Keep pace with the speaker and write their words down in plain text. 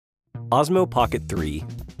Osmo Pocket 3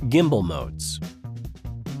 Gimbal Modes.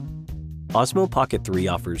 Osmo Pocket 3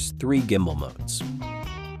 offers 3 gimbal modes.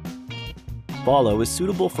 Follow is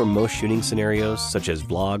suitable for most shooting scenarios such as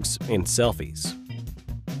vlogs and selfies.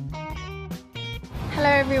 Hello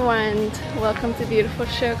everyone, welcome to beautiful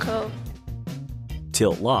Circle.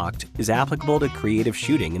 Tilt Locked is applicable to creative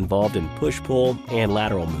shooting involved in push-pull and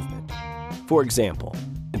lateral movement. For example,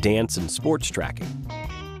 dance and sports tracking.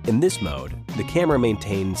 In this mode, the camera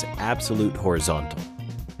maintains absolute horizontal.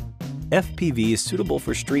 FPV is suitable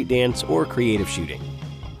for street dance or creative shooting,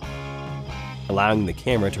 allowing the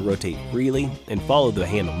camera to rotate freely and follow the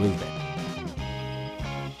handle movement.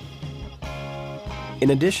 In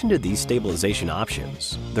addition to these stabilization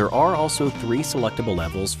options, there are also 3 selectable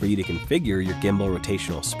levels for you to configure your gimbal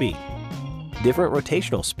rotational speed. Different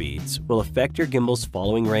rotational speeds will affect your gimbal's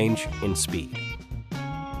following range and speed.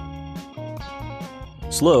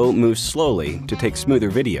 Slow moves slowly to take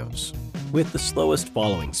smoother videos, with the slowest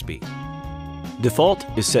following speed. Default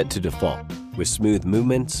is set to default, with smooth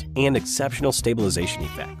movements and exceptional stabilization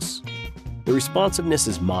effects. The responsiveness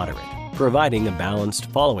is moderate, providing a balanced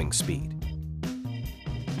following speed.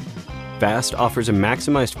 Fast offers a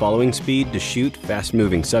maximized following speed to shoot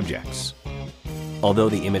fast-moving subjects. Although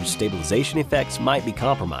the image stabilization effects might be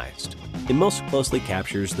compromised, it most closely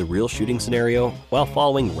captures the real shooting scenario while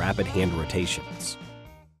following rapid hand rotations.